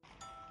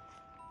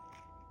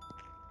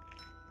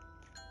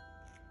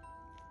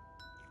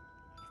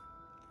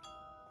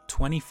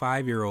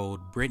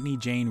25-year-old Brittany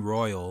Jane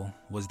Royal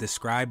was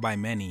described by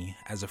many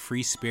as a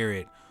free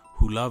spirit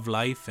who loved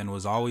life and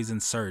was always in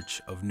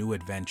search of new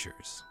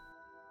adventures.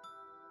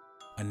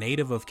 A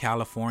native of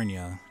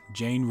California,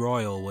 Jane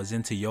Royal was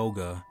into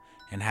yoga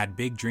and had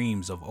big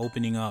dreams of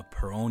opening up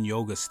her own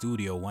yoga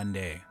studio one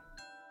day.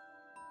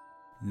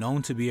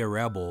 Known to be a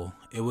rebel,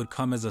 it would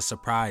come as a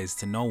surprise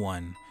to no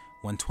one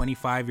when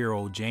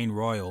 25-year-old Jane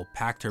Royal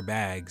packed her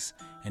bags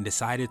and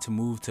decided to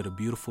move to the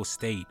beautiful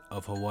state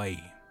of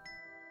Hawaii.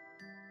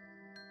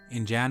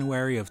 In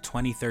January of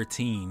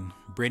 2013,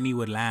 Brittany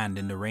would land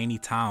in the rainy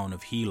town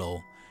of Hilo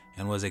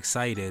and was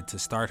excited to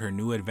start her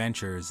new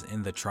adventures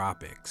in the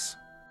tropics.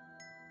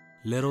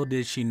 Little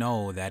did she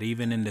know that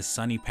even in this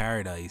sunny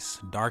paradise,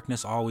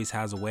 darkness always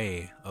has a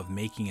way of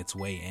making its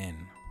way in.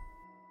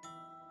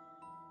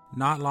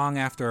 Not long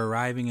after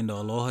arriving in the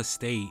Aloha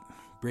State,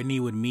 Brittany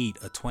would meet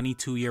a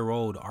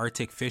 22-year-old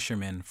Arctic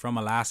fisherman from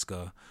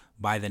Alaska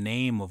by the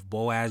name of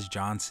Boaz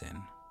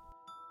Johnson.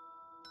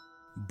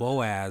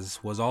 Boaz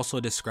was also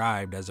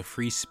described as a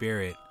free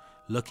spirit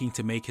looking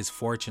to make his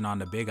fortune on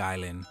the Big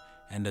Island,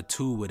 and the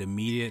two would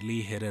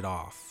immediately hit it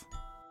off.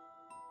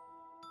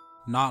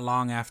 Not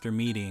long after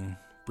meeting,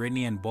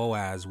 Brittany and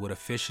Boaz would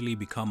officially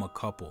become a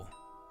couple.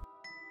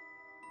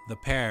 The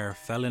pair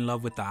fell in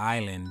love with the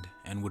island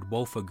and would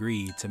both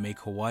agree to make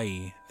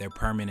Hawaii their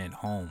permanent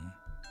home.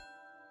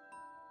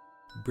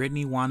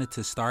 Brittany wanted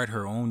to start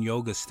her own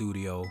yoga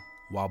studio,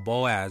 while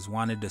Boaz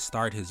wanted to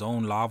start his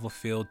own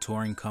lava-filled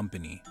touring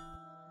company.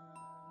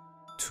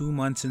 2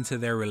 months into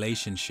their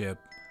relationship,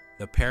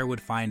 the pair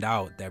would find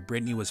out that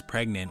Brittany was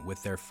pregnant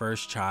with their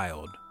first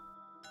child.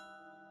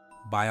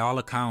 By all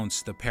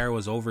accounts, the pair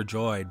was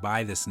overjoyed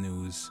by this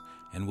news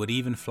and would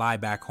even fly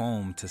back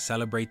home to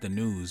celebrate the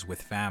news with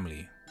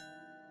family.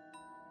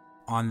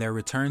 On their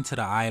return to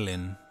the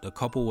island, the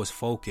couple was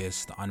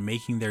focused on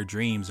making their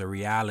dreams a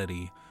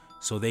reality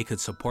so they could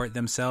support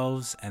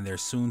themselves and their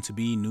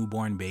soon-to-be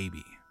newborn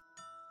baby.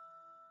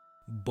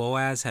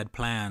 Boaz had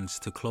plans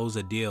to close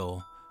a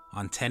deal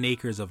on 10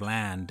 acres of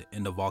land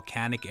in the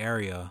volcanic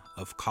area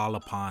of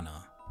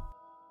Kalapana.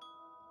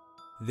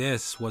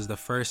 This was the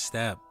first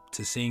step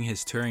to seeing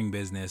his touring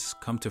business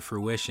come to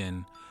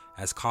fruition,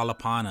 as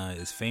Kalapana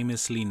is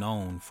famously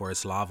known for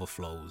its lava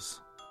flows.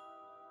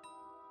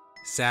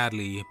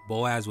 Sadly,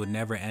 Boaz would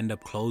never end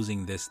up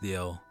closing this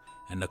deal,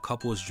 and the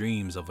couple's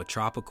dreams of a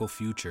tropical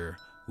future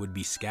would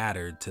be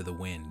scattered to the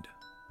wind.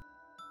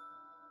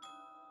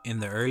 In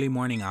the early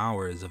morning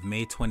hours of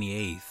May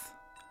 28th,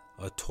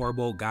 a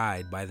tourboat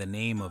guide by the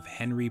name of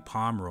Henry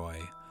Pomeroy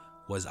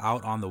was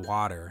out on the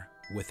water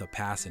with a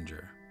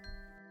passenger.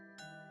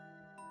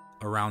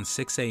 Around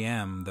 6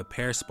 a.m., the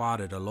pair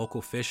spotted a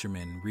local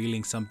fisherman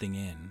reeling something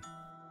in.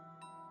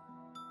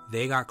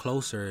 They got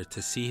closer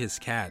to see his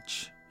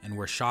catch and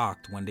were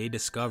shocked when they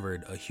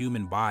discovered a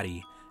human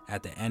body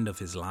at the end of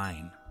his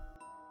line.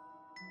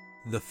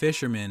 The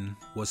fisherman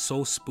was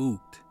so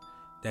spooked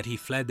that he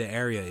fled the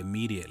area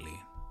immediately.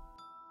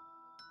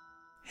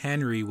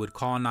 Henry would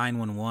call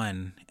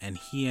 911, and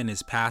he and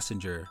his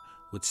passenger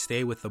would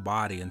stay with the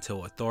body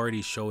until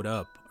authorities showed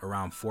up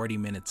around 40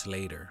 minutes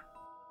later.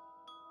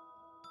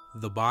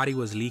 The body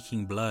was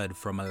leaking blood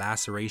from a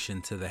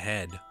laceration to the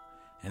head,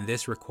 and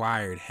this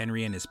required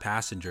Henry and his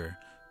passenger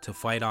to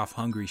fight off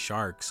hungry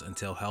sharks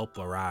until help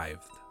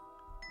arrived.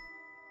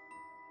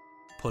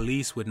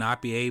 Police would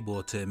not be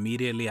able to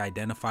immediately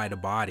identify the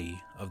body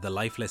of the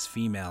lifeless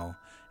female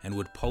and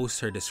would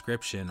post her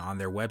description on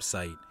their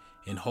website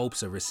in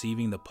hopes of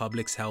receiving the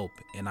public's help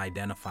in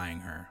identifying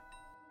her.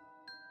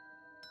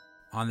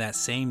 On that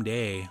same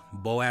day,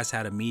 Boaz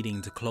had a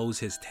meeting to close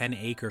his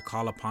 10-acre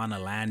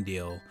Kalapana land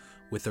deal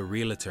with a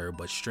realtor,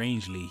 but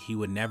strangely, he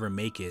would never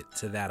make it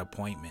to that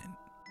appointment.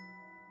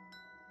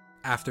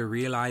 After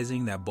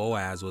realizing that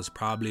Boaz was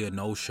probably a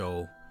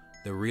no-show,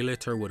 the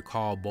realtor would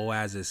call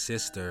Boaz's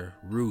sister,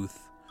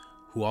 Ruth,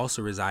 who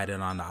also resided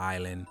on the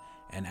island,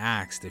 and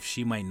asked if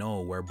she might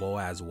know where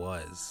Boaz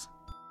was.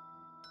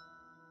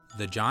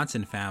 The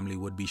Johnson family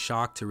would be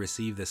shocked to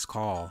receive this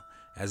call,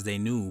 as they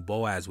knew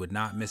Boaz would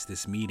not miss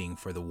this meeting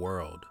for the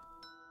world.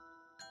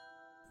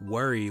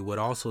 Worry would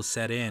also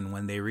set in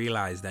when they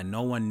realized that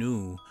no one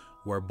knew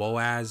where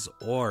Boaz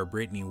or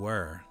Brittany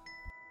were.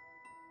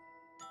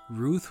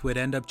 Ruth would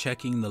end up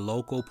checking the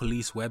local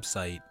police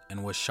website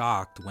and was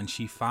shocked when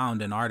she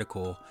found an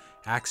article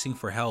asking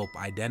for help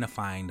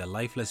identifying the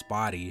lifeless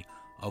body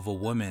of a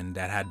woman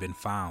that had been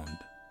found.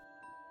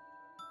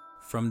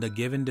 From the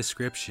given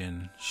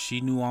description, she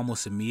knew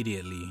almost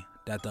immediately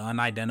that the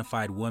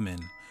unidentified woman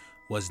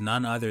was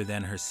none other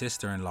than her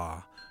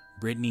sister-in-law,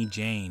 Brittany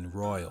Jane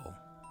Royal.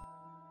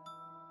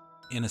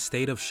 In a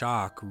state of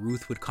shock,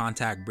 Ruth would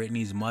contact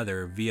Brittany's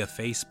mother via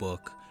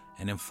Facebook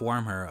and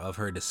inform her of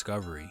her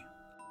discovery.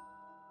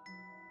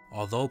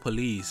 Although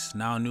police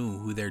now knew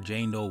who their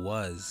Jane Doe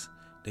was,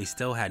 they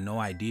still had no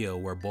idea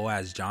where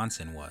Boaz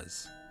Johnson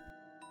was.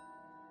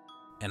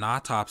 An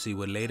autopsy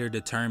would later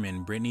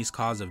determine Brittany's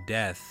cause of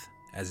death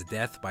as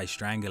death by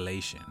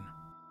strangulation.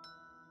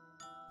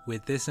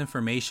 With this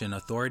information,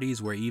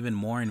 authorities were even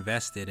more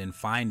invested in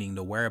finding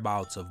the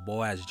whereabouts of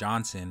Boaz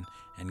Johnson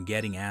and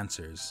getting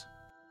answers.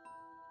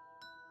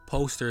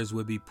 Posters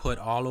would be put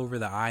all over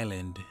the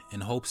island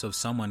in hopes of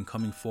someone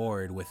coming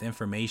forward with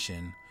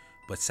information,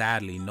 but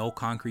sadly, no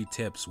concrete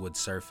tips would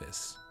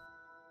surface.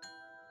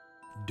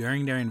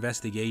 During their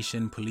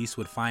investigation, police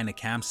would find a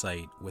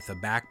campsite with a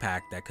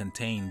backpack that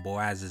contained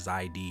Boaz's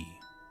ID.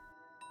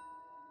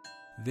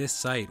 This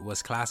site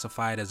was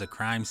classified as a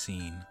crime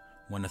scene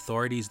when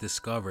authorities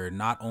discovered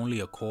not only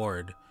a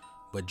cord,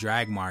 but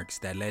drag marks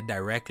that led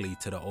directly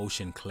to the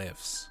ocean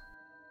cliffs.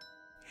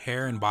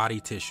 Hair and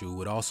body tissue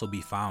would also be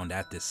found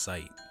at this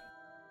site.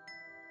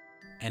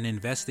 An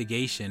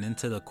investigation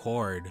into the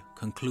cord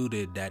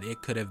concluded that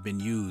it could have been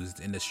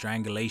used in the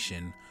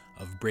strangulation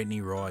of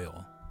Brittany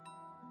Royal.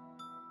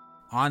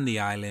 On the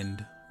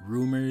island,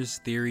 rumors,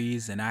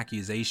 theories, and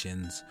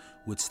accusations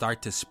would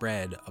start to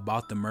spread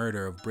about the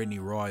murder of Brittany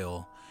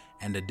Royal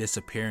and the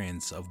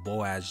disappearance of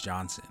Boaz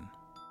Johnson.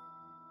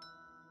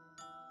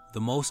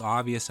 The most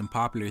obvious and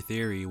popular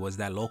theory was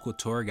that local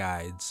tour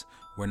guides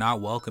were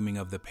not welcoming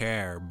of the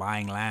pair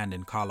buying land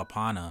in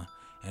Kalapana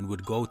and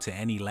would go to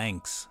any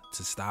lengths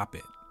to stop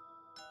it.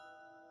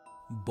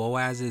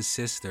 Boaz's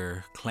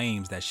sister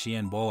claims that she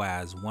and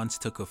Boaz once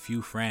took a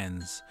few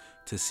friends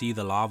to see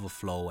the lava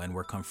flow and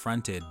were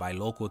confronted by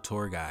local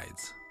tour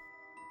guides.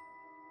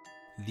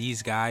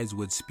 These guys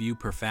would spew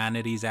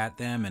profanities at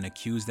them and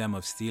accuse them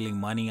of stealing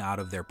money out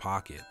of their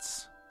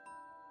pockets.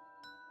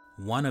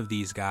 One of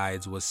these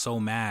guides was so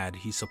mad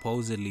he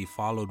supposedly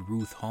followed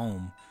Ruth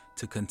home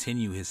to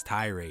continue his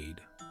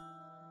tirade.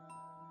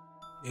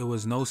 It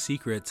was no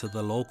secret to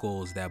the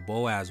locals that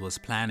Boaz was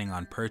planning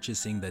on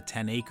purchasing the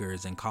 10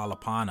 acres in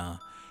Kalapana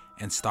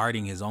and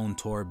starting his own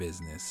tour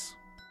business.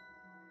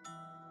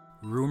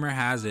 Rumor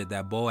has it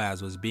that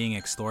Boaz was being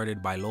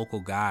extorted by local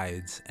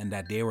guides and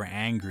that they were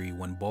angry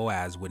when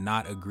Boaz would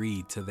not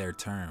agree to their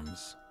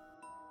terms.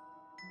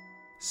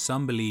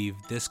 Some believe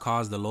this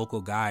caused the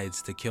local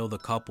guides to kill the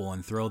couple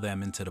and throw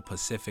them into the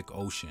Pacific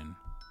Ocean.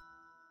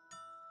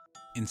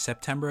 In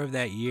September of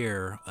that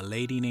year, a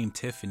lady named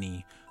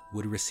Tiffany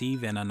would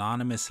receive an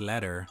anonymous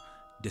letter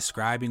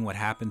describing what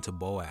happened to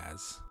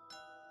Boaz.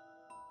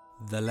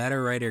 The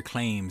letter writer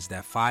claims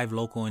that 5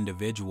 local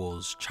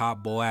individuals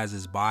chopped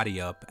Boaz's body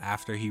up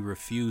after he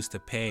refused to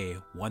pay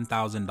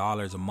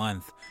 $1,000 a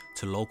month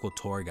to local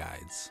tour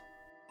guides.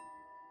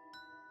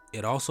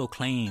 It also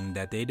claimed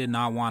that they did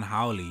not want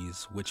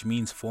haoles, which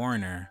means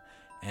foreigner,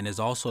 and is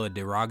also a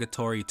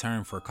derogatory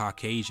term for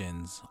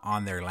Caucasians,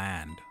 on their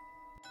land.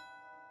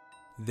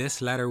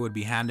 This letter would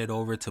be handed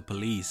over to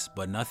police,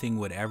 but nothing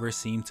would ever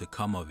seem to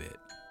come of it.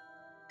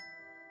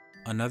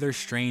 Another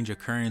strange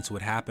occurrence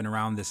would happen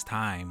around this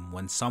time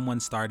when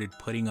someone started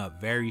putting up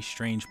very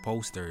strange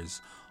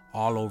posters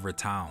all over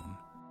town.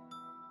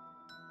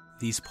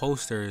 These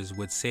posters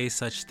would say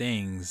such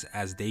things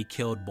as "they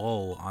killed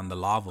Bo on the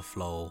lava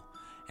flow"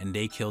 and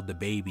 "they killed the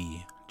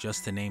baby,"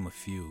 just to name a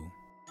few.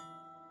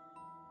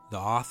 The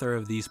author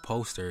of these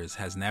posters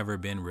has never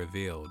been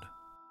revealed.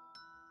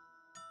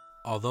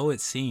 Although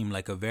it seemed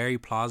like a very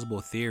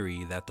plausible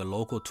theory that the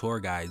local tour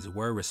guides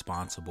were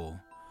responsible,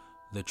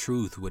 the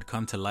truth would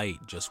come to light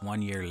just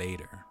 1 year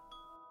later.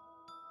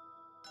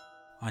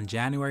 On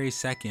January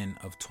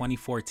 2nd of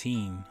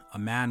 2014, a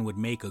man would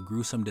make a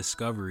gruesome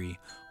discovery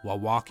while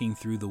walking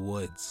through the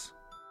woods.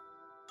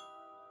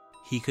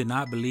 He could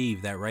not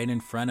believe that right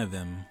in front of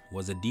him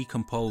was a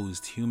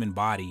decomposed human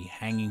body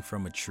hanging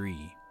from a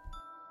tree.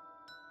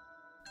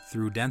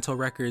 Through dental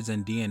records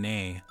and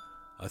DNA,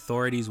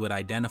 authorities would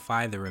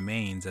identify the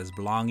remains as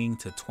belonging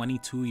to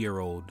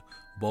 22-year-old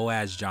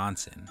Boaz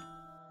Johnson.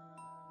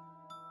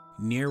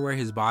 Near where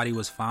his body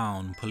was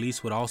found,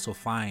 police would also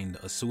find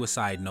a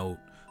suicide note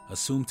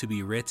assumed to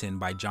be written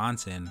by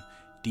Johnson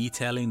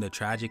detailing the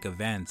tragic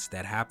events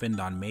that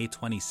happened on May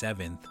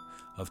 27th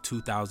of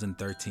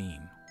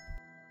 2013.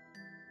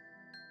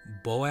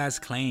 Boaz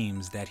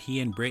claims that he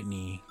and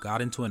Brittany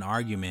got into an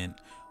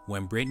argument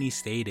when Brittany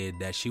stated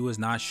that she was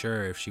not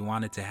sure if she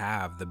wanted to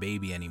have the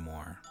baby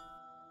anymore.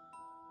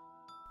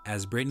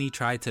 As Brittany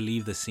tried to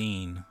leave the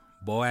scene,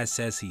 Boaz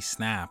says he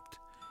snapped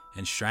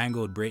and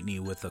strangled Brittany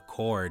with a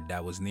cord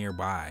that was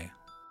nearby.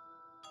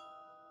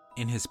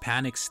 In his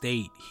panicked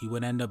state, he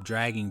would end up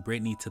dragging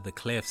Brittany to the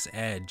cliff's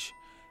edge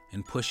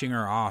and pushing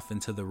her off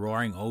into the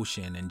roaring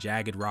ocean and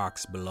jagged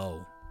rocks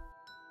below.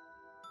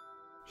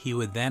 He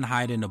would then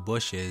hide in the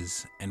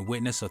bushes and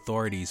witness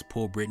authorities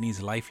pull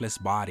Brittany's lifeless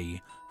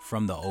body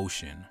from the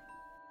ocean.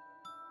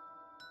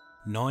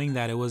 Knowing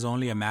that it was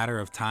only a matter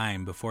of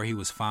time before he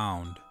was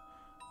found,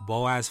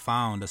 Boaz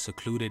found a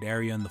secluded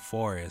area in the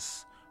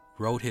forest,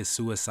 wrote his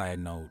suicide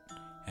note,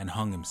 and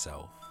hung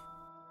himself.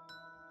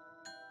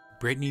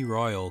 Brittany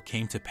Royal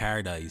came to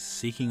paradise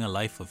seeking a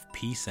life of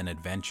peace and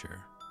adventure.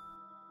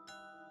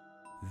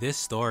 This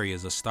story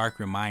is a stark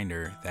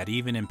reminder that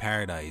even in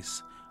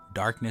paradise,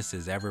 darkness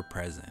is ever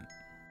present.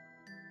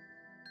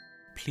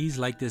 Please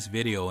like this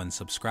video and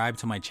subscribe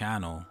to my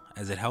channel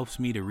as it helps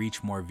me to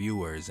reach more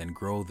viewers and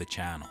grow the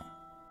channel.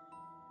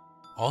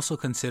 Also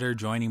consider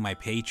joining my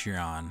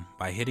Patreon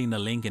by hitting the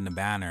link in the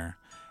banner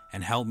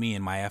and help me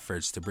in my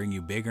efforts to bring you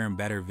bigger and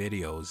better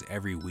videos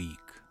every week.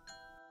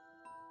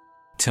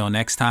 Till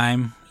next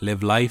time,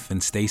 live life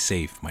and stay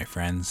safe, my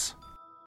friends.